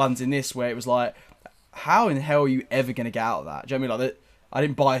ones in this where it was like, how in the hell are you ever gonna get out of that? Do you know what I mean? Like that, I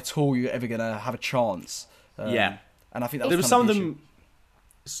didn't buy at all. You're ever gonna have a chance. And I think that there was was some of the them.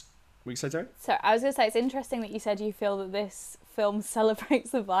 We say Terry? So I was going to say, it's interesting that you said you feel that this film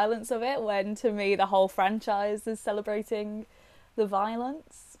celebrates the violence of it, when to me the whole franchise is celebrating the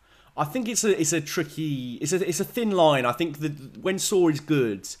violence. I think it's a tricky, it's a thin line. I think that when Saw is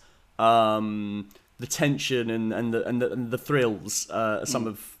good, the tension and the thrills are some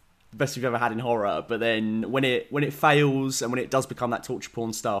of the best we've ever had in horror. But then when it fails and when it does become that torture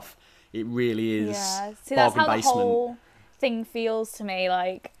porn stuff, it really is. Yeah, see, that's how the whole thing feels to me.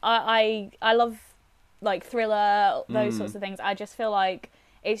 Like I love like thriller, those sorts of things. I just feel like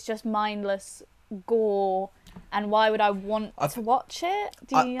it's just mindless gore, and why would I want to watch it?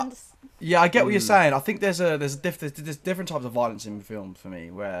 Do you understand? Yeah, I get what you're saying. I think there's different types of violence in film for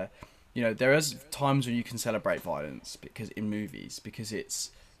me, where you know there is times when you can celebrate violence because in movies, because it's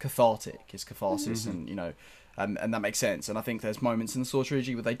cathartic, it's catharsis, and you know. And that makes sense. And I think there's moments in the Saw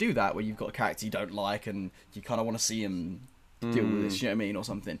trilogy where they do that, where you've got a character you don't like and you kind of want to see him deal with this, you know what I mean, or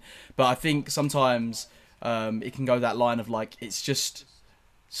something. But I think sometimes it can go that line of like, it's just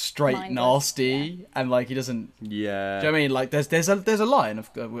straight mindless, nasty, and like he doesn't. Yeah. Do you know what I mean? Like there's a line of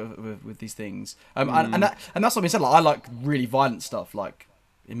with these things. And that's what I said. Like I like really violent stuff, like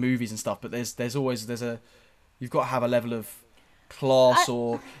in movies and stuff. But there's always you've got to have a level of class,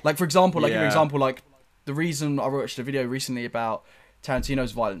 or like for example, like. The reason I watched a video recently about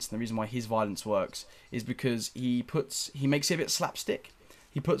Tarantino's violence, and the reason why his violence works, is because he makes it a bit slapstick.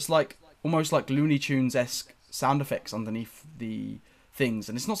 He puts like almost like Looney Tunes-esque sound effects underneath the things,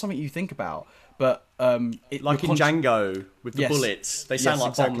 and it's not something you think about. But it like in Django with the bullets, they sound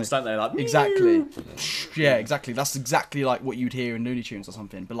like bombs, don't they? Like exactly, yeah, exactly. That's exactly like what you'd hear in Looney Tunes or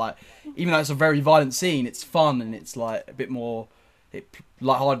something. But like, even though it's a very violent scene, it's fun and it's like a bit more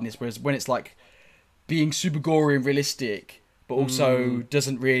lightheartedness. Whereas when it's like being super gory and realistic, but also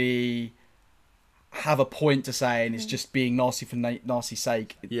doesn't really have a point to say, and it's just being nasty for nasty's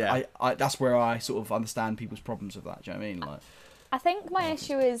sake. I that's where I sort of understand people's problems with that. Do you know what I mean? Like, I think my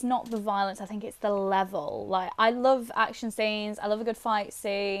issue is not the violence. I think it's the level. Like, I love action scenes. I love a good fight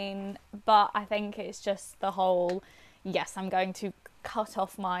scene, but I think it's just the whole. Yes, I'm going to cut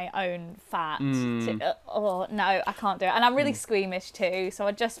off my own fat. Oh no, I can't do it, and I'm really squeamish too, so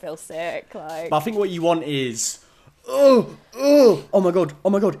I just feel sick. Like, but I think what you want is, oh my god,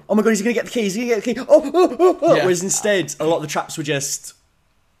 he's gonna get the key, Yeah. Whereas instead, a lot of the traps were just,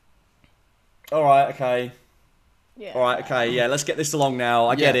 all right, okay, let's get this along now.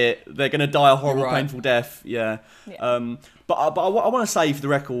 I get it. They're gonna die a horrible, painful death. Yeah. But I want to say for the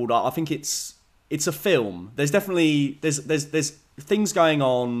record, I think it's a film. There's definitely there's things going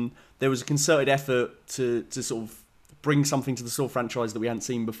on. There was a concerted effort to sort of bring something to the Saw franchise that we hadn't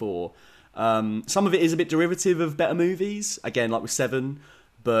seen before. Some of it is a bit derivative of better movies, again, like with Seven.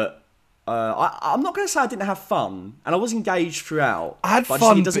 But I'm not going to say I didn't have fun, and I was engaged throughout. I had fun. I just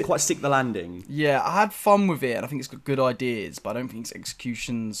think it doesn't quite stick the landing. Yeah, I had fun with it, and I think it's got good ideas, but I don't think its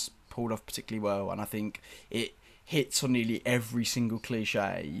execution's pulled off particularly well. And I think it hits on nearly every single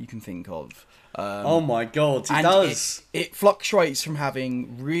cliche you can think of. Oh my god, it does. It fluctuates from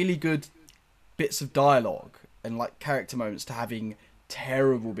having really good bits of dialogue and like character moments to having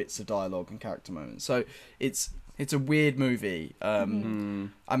terrible bits of dialogue and character moments. So it's a weird movie. I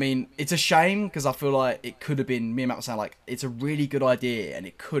mean, it's a shame because I feel like it could have been. Me and Matt were saying like it's a really good idea and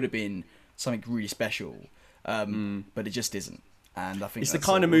it could have been something really special, but it just isn't. And I think it's the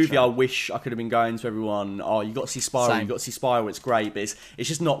kind of movie I wish I could have been going to everyone. Oh, you got to see Spiral. You got to see Spiral. It's great, but it's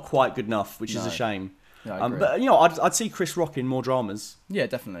just not quite good enough, which is a shame. Yeah, but you know, I'd see Chris Rock in more dramas. Yeah,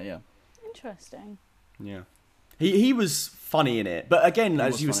 definitely. Yeah. Interesting. Yeah, he was funny in it, but again,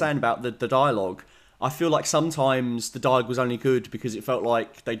 as you were saying about the dialogue, I feel like sometimes the dialogue was only good because it felt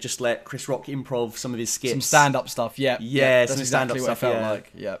like they just let Chris Rock improv some of his skits, some stand-up stuff. Yeah, that's some exactly what it felt like.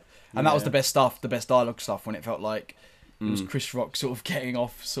 Yeah, and that was the best stuff, the best dialogue stuff when it felt like. It was Chris Rock sort of getting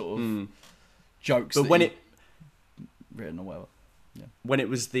off sort of jokes. But when it written or whatever, when it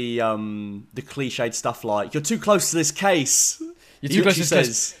was the cliched stuff like "You're too close to this case," you're too close to this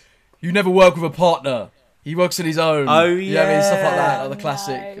case. You never work with a partner. He works on his own. Oh yeah, you know what I mean, stuff like that. Like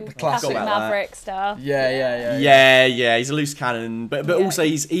the classic Maverick stuff. Yeah. He's a loose cannon, but also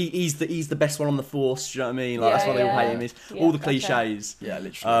he's the best one on the force. Do you know what I mean? Like that's why they all hate him. Is all the cliches. Yeah,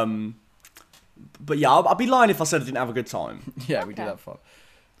 literally. But yeah, I'd be lying if I said I didn't have a good time. Yeah, we did have fun.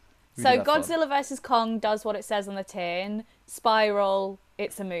 So Really had fun. Godzilla vs Kong does what it says on the tin. Spiral,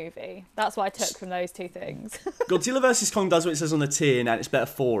 it's a movie. That's what I took from those two things. Godzilla vs Kong does what it says on the tin, and it's better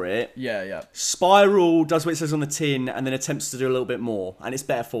for it. Yeah. Spiral does what it says on the tin, and then attempts to do a little bit more, and it's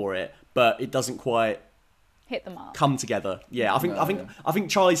better for it, but it doesn't quite Hit them up. come together. Yeah, I think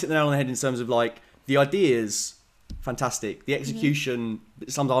Charlie's hit the nail on the head in terms of like the ideas, fantastic. The execution,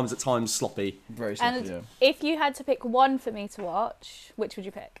 sometimes at times sloppy. Very simple, And yeah. if you had to pick one for me to watch, which would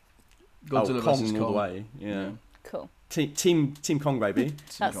you pick? Godzilla Kong vs. all the Kong. way. Yeah. Cool. Team Kong, baby.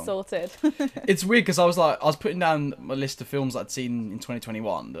 That's Kong. sorted. It's weird because I was putting down my list of films that I'd seen in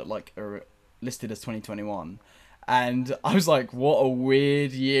 2021 that like are listed as 2021, and I was like, what a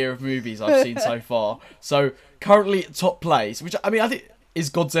weird year of movies I've seen so far. So currently at top place, which I think is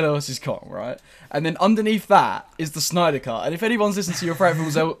Godzilla vs Kong, right? And then underneath that is the Snyder Cut. And if anyone's listened to your Frank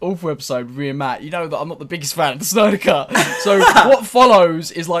Films Awful episode with me and Matt, you know that I'm not the biggest fan of the Snyder Cut. So what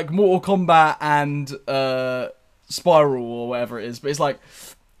follows is like Mortal Kombat and Spiral or whatever it is. But it's like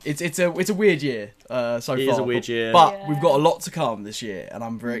it's a weird year so far. It is a weird year. But Yeah. we've got a lot to come this year, and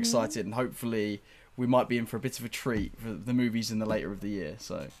I'm very excited. And hopefully we might be in for a bit of a treat for the movies in the later of the year.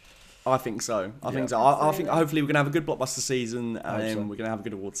 So. I think so. I think Absolutely. I think hopefully we're gonna have a good blockbuster season, and hope then so. we're gonna have a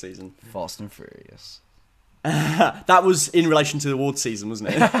good award season. Fast and Furious. That was in relation to the award season, wasn't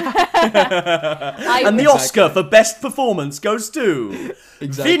it? I And the would- Oscar for best performance goes to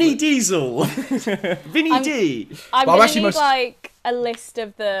Exactly. Vinny Diesel, Vinny D. I'm But I'm gonna actually need most- like a list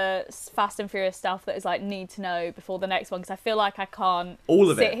of the Fast and Furious stuff that is like need to know before the next one, because I feel like I can't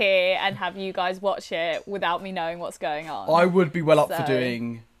All of sit it. here and have you guys watch it without me knowing what's going on. I would be well up for So-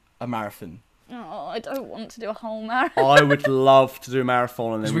 doing a marathon. Oh, I don't want to do a whole marathon. I would love to do a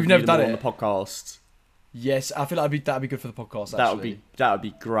marathon and then 'Cause we've review never them done all on it. the podcast. Yes, I feel like that'd be good for the podcast. Actually. That would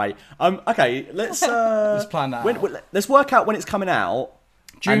be great. Okay, let's Let's plan that out. let's work out when it's coming out.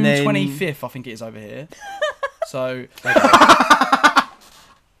 June and then- 25th, I think it is over here. So,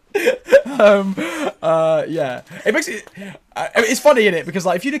 yeah, it makes it. It's funny, isn't it? Because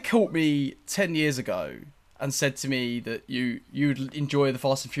like, if you'd have caught me 10 years ago and said to me that you'd enjoy the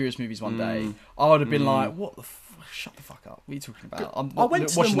Fast and Furious movies one day, I would have been like, "What the? Shut the fuck up! What are you talking about?" I'm I not went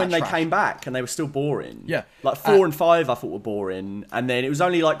to watching them when that they trash." came back and they were still boring. Yeah. Like 4 and 5 I thought were boring. And then it was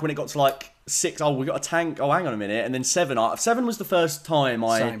only like when it got to like 6, oh, we got a tank. Oh, hang on a minute. And then 7. 7 was the first time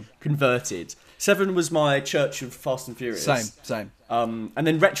I Same. converted. 7 was my Church of Fast and Furious. Same. And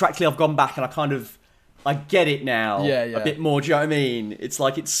then retroactively I've gone back and I get it now. Yeah. A bit more, do you know what I mean? It's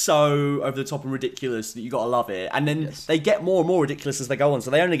like it's so over the top and ridiculous that you gotta love it. And then they get more and more ridiculous as they go on, so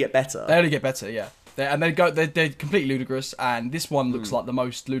they only get better. They only get better, yeah. They're completely ludicrous, and this one looks like the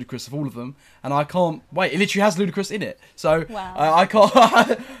most ludicrous of all of them. And I can't wait. It literally has ludicrous in it, so Wow. I can't.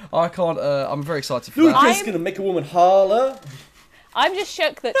 I can't. I'm very excited for that. Ludacris I'm- gonna make a woman holler. I'm just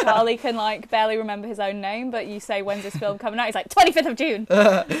shook that Charlie can like barely remember his own name, but you say when's this film coming out? He's like 25th of June.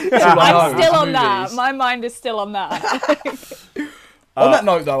 I I'm know, still it's on that. movies. My mind is still on that. On that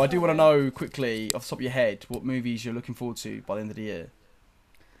note, though, I do want to know quickly, off the top of your head, what movies you're looking forward to by the end of the year.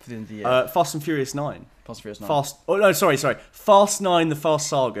 For the end of the year, Fast and Furious 9. Fast and Furious 9. Oh no, sorry. Fast 9, the Fast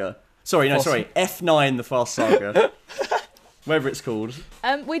Saga. Fast- F9, the Fast Saga. Whatever it's called.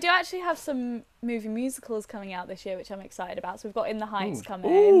 We do actually have some movie musicals coming out this year, which I'm excited about. So we've got In the Heights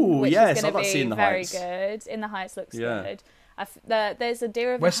coming, Ooh, which yes, is I'd going like to to see be In the very Heights. good. In the Heights looks Yeah. good. There's a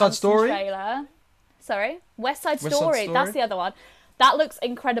Dear Evan West Side Hansen Story? trailer. Sorry, West Side West Side Story. Story? That's the other one. That looks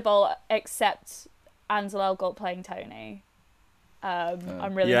incredible, except Ansel Elgort playing Tony.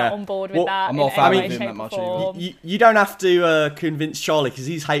 I'm really Yeah. not on board with Well, that. I'm not a in fan any of way, him shape, that much or either. form. You don't have to convince Charlie because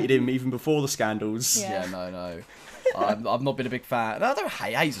he's hated him even before the scandals. Yeah. Yeah, no. I've not been a big fan. No, I don't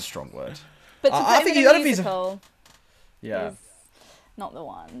hate. Hate's a strong word. But to I put think him I in don't a think he's a- musical Yeah. is not the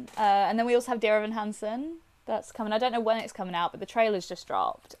one. And then we also have Dear Evan Hansen. That's coming. I don't know when it's coming out, but the trailer's just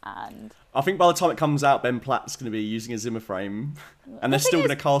dropped. And I think by the time it comes out, Ben Platt's going to be using a Zimmer frame, and they're thing still is-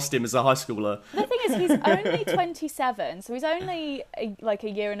 going to cast him as a high schooler. the thing is, he's only 27, so he's only like a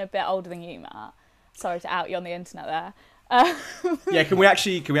year and a bit older than you, Matt. Sorry to out you on the internet there. Yeah, can we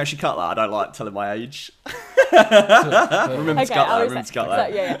actually cut that? I don't like telling my age. Remember to cut that. Remember to cut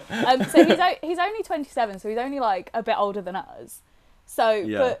that. Yeah. So he's only 27, so he's only like a bit older than us. So,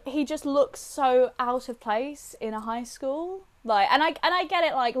 Yeah. but he just looks so out of place in a high school. Like, and I get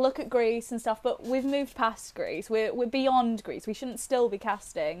it. Like, look at Greece and stuff, but we've moved past Greece. We're beyond Greece. We shouldn't still be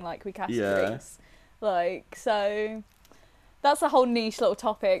casting like we cast Yeah. Greece. Like, so that's a whole niche little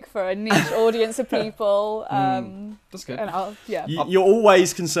topic for a niche audience of people. That's good. And You're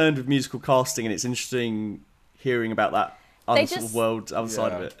always concerned with musical casting, and it's interesting hearing about that other sort of world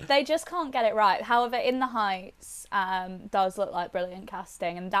outside of it. They just can't get it right. However, In the Heights does look like brilliant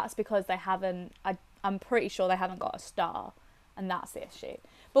casting, and that's because they haven't. I'm pretty sure they haven't got a star, and that's the issue.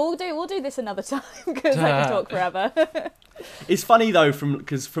 But we'll do this another time because I can talk forever. It's funny though,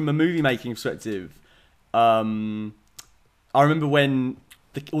 because from a movie making perspective, I remember when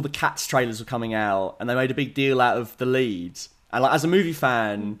all the Cats trailers were coming out, and they made a big deal out of the leads. And like, as a movie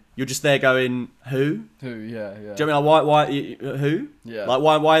fan, you're just there going, who? Who? Yeah. Do you know what I mean? Like, why? Who? Yeah. Like,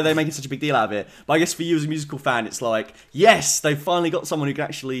 why are they making such a big deal out of it? But I guess for you as a musical fan, it's like, yes, they've finally got someone who can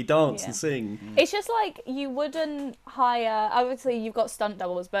actually dance and sing. It's just like you wouldn't hire. Obviously, you've got stunt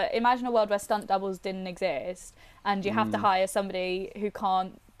doubles, but imagine a world where stunt doubles didn't exist, and you have to hire somebody who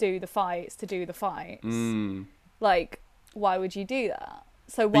can't do the fights to do the fights. Like, why would you do that?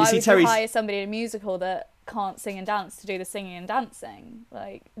 So why would you hire somebody in a musical that can't sing and dance to do the singing and dancing?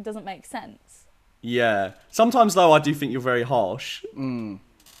 Like, it doesn't make sense. Yeah. Sometimes though, I do think you're very harsh.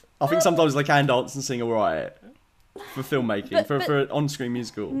 I think sometimes they can dance and sing alright for filmmaking, for an on-screen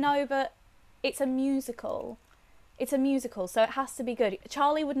musical. No, but it's a musical. It's a musical, so it has to be good.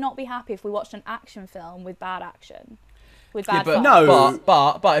 Charlie would not be happy if we watched an action film with bad action. With bad but fun.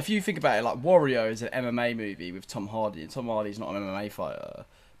 No. But if you think about it, like Warrior is an MMA movie with Tom Hardy, and Tom Hardy's not an MMA fighter,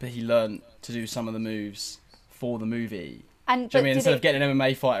 but he learned to do some of the moves for the movie. And do you know what I mean? Instead of getting an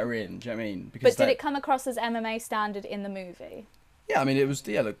MMA fighter in, do you know what I mean? Because did it come across as MMA standard in the movie? Yeah, I mean, it was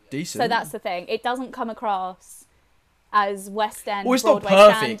looked decent. So that's the thing. It doesn't come across as West End. Well, it's Broadway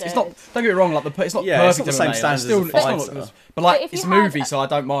not perfect. standard. It's not. Don't get me wrong. Like it's not perfect. It's not the same MMA. standard Like, as a fighter. but like But if it's a you had movie, so I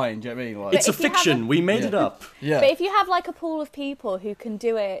don't mind. Do you know what I mean? Like, It's a fiction. We made it up. yeah. But if you have like a pool of people who can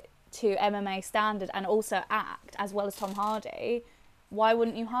do it to MMA standard and also act as well as Tom Hardy, why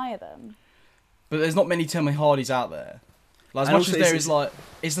wouldn't you hire them? But there's not many Tommy Hardys out there. Like, as And much as also there it's- is, like,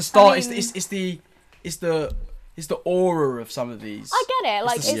 it's the start. I mean- It's the aura of some of these. I get it,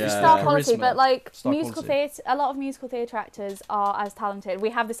 like It's it's the the yeah. star quality, charisma. but like Star musical quality. theatre, a lot of musical theatre actors are as talented. We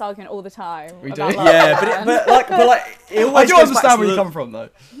have this argument all the time. We about do. La La Yeah, Land. but it I always do goes back understand to where you the- come from, though.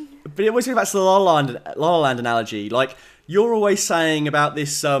 But it always goes back to the La La Land analogy. Like, you're always saying about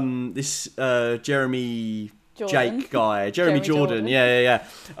this Jeremy Jordan. Jake guy, Jeremy Jordan. Jordan. Yeah.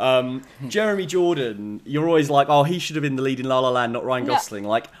 Jeremy Jordan. You're always like, oh, he should have been the lead in La La Land, not Ryan No, Gosling.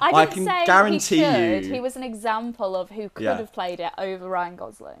 Like, I can didn't say guarantee he should. you. He was an example of who could Yeah. have played it over Ryan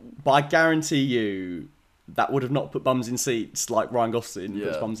Gosling. But I guarantee you that would have not put bums in seats like Ryan Gosling puts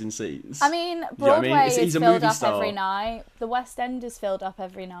Yeah. bums in seats. I mean, You know what Broadway I mean? He's is a filled movie up star. every night. The West End is filled up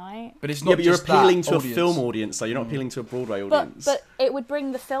every night. But it's not Yeah, but you're just appealing that to audience. a film audience, so you're not appealing to a Broadway But audience. but it would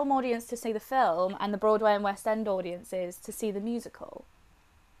bring the film audience to see the film and the Broadway and West End audiences to see the musical.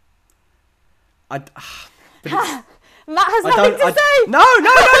 But it's, Matt has I nothing don't. to say. No.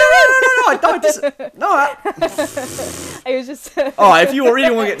 I don't. No. It was just. All right, if you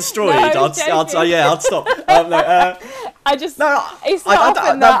really want to get destroyed, No, I'd stop. I just. No, it's I- not I-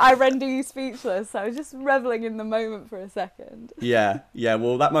 often no. that I render you speechless. I was just reveling in the moment for a second. yeah.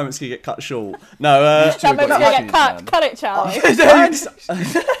 Well, that moment's gonna get cut short. No, That got moment's gonna get issues, cut. man. Cut it, Charlie.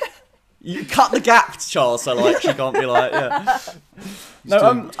 you cut the gap, Charles, so like she can't be like, yeah.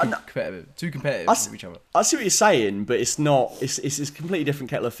 No, too competitive I with each other. I see what you're saying, but it's not. It's a completely different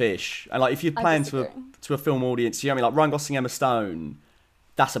kettle of fish. And like, if you're I playing disagree. to a film audience, you know what I mean? Like Ryan Gosling, Emma Stone,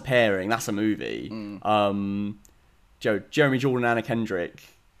 that's a pairing. That's a movie. Jeremy Jordan, Anna Kendrick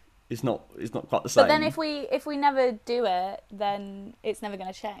is not quite the same. But then if we never do it, then it's never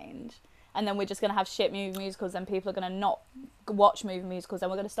going to change. And then we're just going to have shit movie musicals, and people are going to not watch movie musicals, and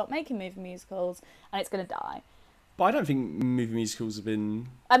we're going to stop making movie musicals, and it's going to die. But I don't think movie musicals have been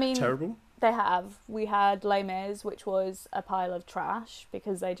I mean, terrible. they have. We had Les Mis, which was a pile of trash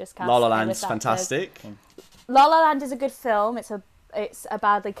because they just cast La La A-list Land's actors. fantastic. La La Land is a good film. It's a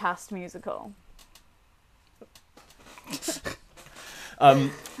badly cast musical.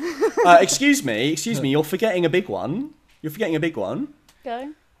 Excuse me. You're forgetting a big one.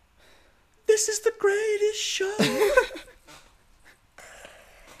 Go. This is the greatest show.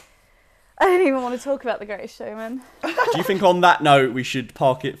 I don't even want to talk about The Greatest Showman. Do you think on that note we should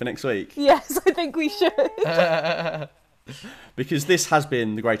park it for next week? Yes, I think we should. Because this has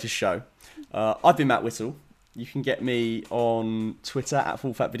been The Greatest Show. I've been Matt Whittle. You can get me on Twitter at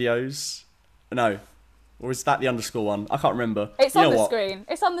FullFatVideos. No. Or is that the underscore one? I can't remember. It's You on know the what? screen.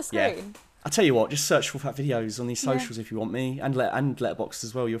 It's on the Yeah. screen. I tell you what, just search Full Fat Videos on these socials if you want me, and Letterboxd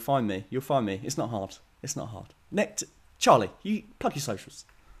as well. You'll find me. It's not hard. Charlie, you plug your socials.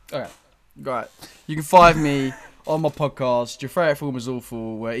 Okay. Right. You can find me on my podcast, Your Favourite Film is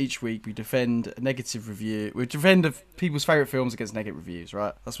Awful, where each week we defend a negative review. We defend people's favourite films against negative reviews,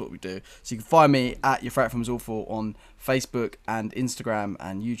 right? That's what we do. So you can find me at Your Favourite Film is Awful on Facebook and Instagram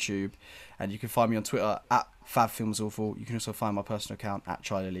and YouTube. And you can find me on Twitter at FabFilmsAwful. You can also find my personal account at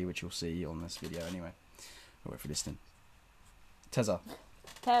Charlie Lee, which you'll see on this video anyway. I'll wait for listening. Tezza.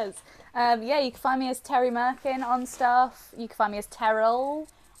 Tez. Yeah, you can find me as Terry Merkin on stuff. You can find me as Terrell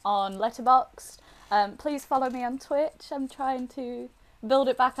on Letterboxd. Please follow me on Twitch. I'm trying to build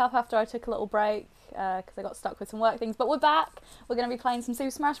it back up after I took a little break because I got stuck with some work things. But we're back. We're going to be playing some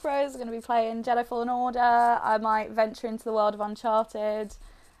Super Smash Bros. We're going to be playing Jedi Fallen Order. I might venture into the world of Uncharted.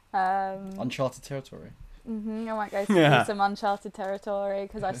 Uncharted territory. I might go through some Uncharted territory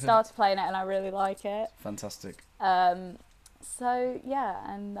because I started playing it and I really like it. Fantastic. So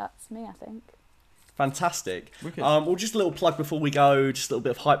yeah, and that's me, I think. Fantastic. Well, just a little plug before we go, just a little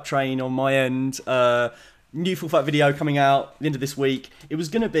bit of hype train on my end. New Full Fat video coming out at the end of this week. It was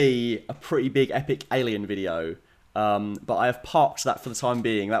going to be a pretty big epic Alien video, but I have parked that for the time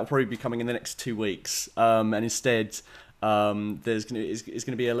being. That will probably be coming in the next 2 weeks. And instead, it's going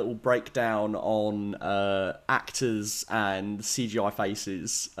to be a little breakdown on actors and CGI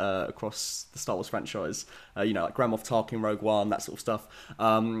faces across the Star Wars franchise. Like Grand Moff Tarkin, Rogue One, that sort of stuff.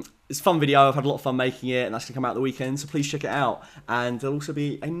 It's a fun video. I've had a lot of fun making it, and that's going to come out the weekend, so please check it out. And there'll also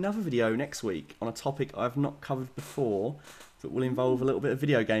be another video next week on a topic I've not covered before that will involve a little bit of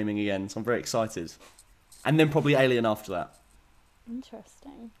video gaming again, so I'm very excited. And then probably Alien after that.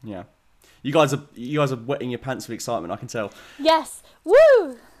 Interesting. Yeah. You guys are wetting your pants with excitement, I can tell. Yes!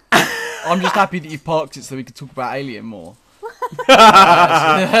 Woo! I'm just happy that you've parked it so we can talk about Alien more.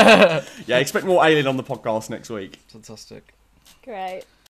 Yeah, expect more Alien on the podcast next week. Fantastic. Great.